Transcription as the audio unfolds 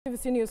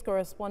BBC News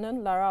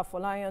correspondent Lara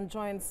Afolayan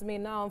joins me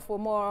now for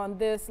more on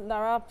this.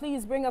 Lara,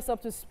 please bring us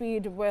up to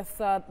speed with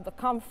the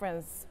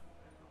conference.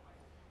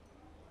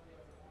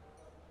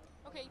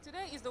 Okay,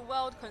 today is the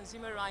World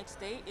Consumer Rights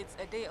Day. It's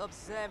a day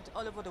observed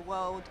all over the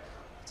world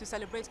to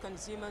celebrate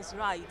consumers'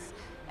 rights.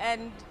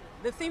 And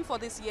the theme for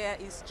this year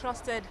is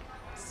Trusted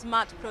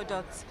Smart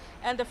Products.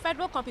 And the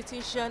Federal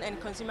Competition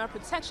and Consumer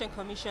Protection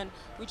Commission,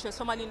 which was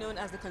formerly known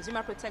as the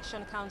Consumer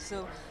Protection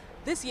Council,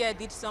 this year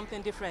did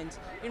something different.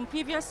 In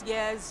previous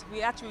years,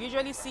 we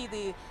usually see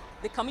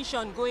the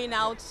commission going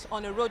out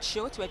on a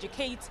roadshow to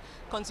educate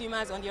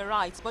consumers on their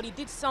rights, but it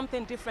did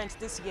something different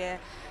this year.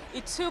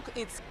 It took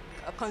its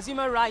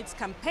consumer rights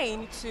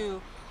campaign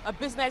to a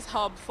business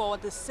hub for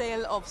the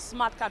sale of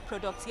smart card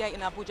products here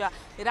in Abuja.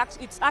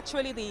 It's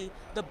actually the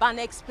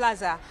Banex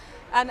Plaza.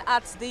 And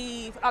at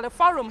the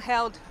forum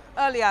held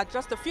earlier,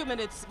 just a few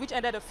minutes, which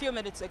ended a few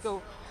minutes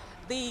ago,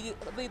 the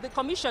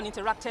commission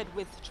interacted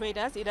with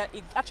traders. It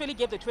actually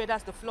gave the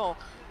traders the floor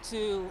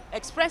to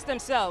express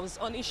themselves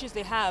on issues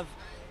they have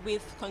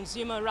with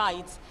consumer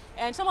rights.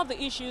 And some of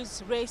the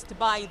issues raised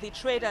by the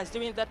traders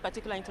during that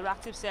particular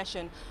interactive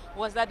session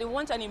was that they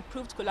want an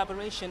improved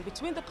collaboration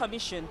between the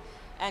commission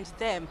and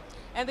them.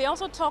 And they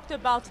also talked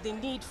about the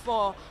need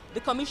for the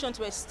commission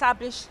to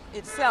establish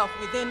itself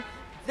within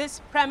these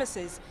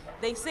premises.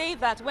 They say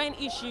that when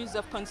issues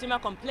of consumer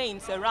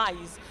complaints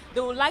arise,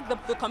 they would like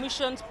the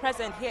commission's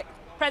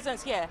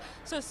presence here.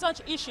 So such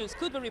issues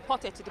could be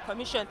reported to the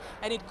commission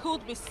and it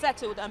could be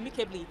settled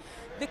amicably.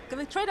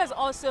 The traders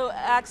also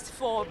asked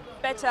for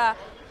better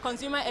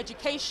consumer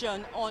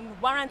education on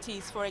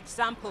warranties, for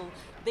example.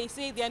 They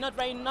say they are not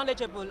very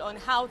knowledgeable on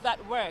how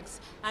that works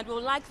and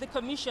would like the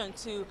commission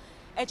to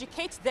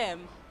educate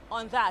them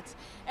on that.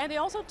 And they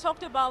also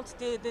talked about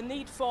the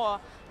need for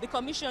the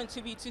commission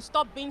to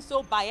stop being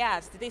so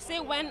biased. They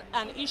say when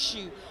an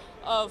issue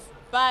of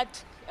bad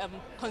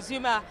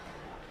consumer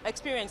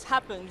experience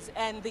happens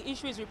and the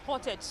issue is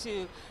reported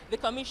to the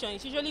commission,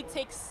 it usually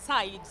takes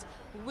sides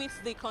with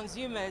the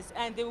consumers,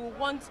 and they will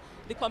want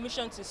the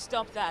commission to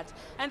stop that.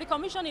 And the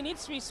commission, in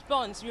its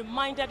response,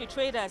 reminded the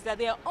traders that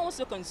they are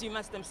also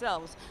consumers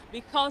themselves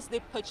because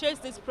they purchase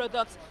these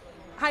products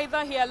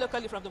either here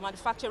locally from the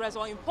manufacturers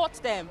or import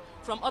them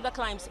from other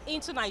climes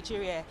into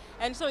Nigeria.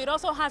 And so it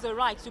also has a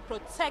right to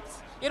protect,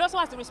 it also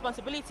has the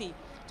responsibility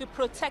to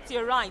protect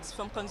your rights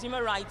from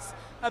consumer rights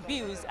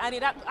abuse. And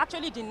it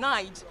actually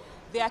denied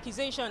the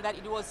accusation that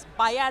it was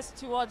biased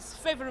towards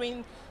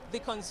favoring the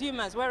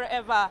consumers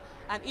wherever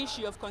an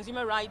issue of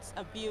consumer rights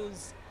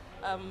abuse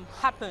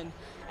happened.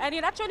 And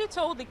it actually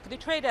told the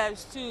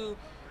traders to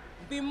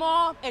be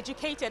more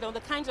educated on the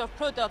kinds of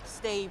products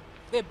they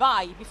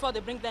buy before they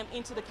bring them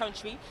into the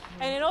country.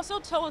 And it also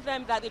told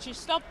them that they should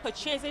stop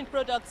purchasing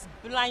products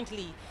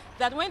blindly,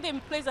 that when they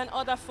place an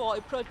order for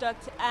a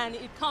product and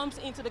it comes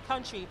into the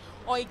country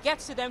or it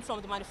gets to them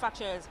from the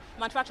manufacturers,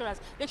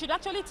 they should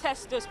actually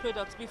test those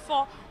products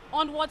before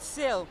onward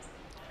sale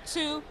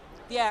to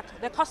their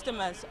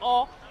customers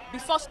or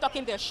before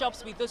stocking their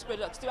shops with those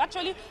products, to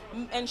actually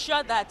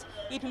ensure that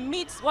it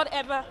meets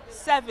whatever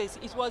service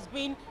it was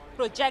being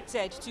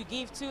projected to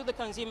give to the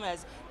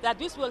consumers, that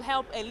this will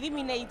help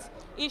eliminate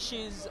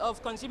issues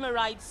of consumer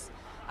rights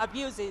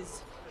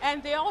abuses.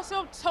 And they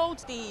also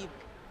told the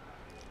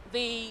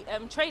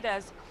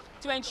traders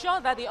to ensure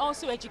that they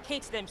also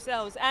educate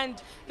themselves,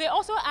 and they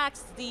also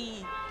asked the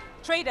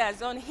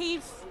traders on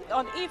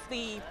if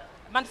the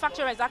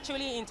manufacturers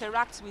actually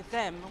interact with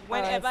them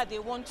whenever they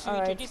want to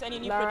introduce any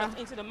new product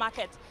into the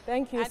market.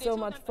 Thank you so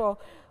much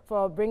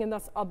for bringing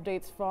us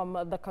updates from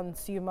the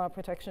Consumer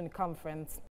Protection Conference.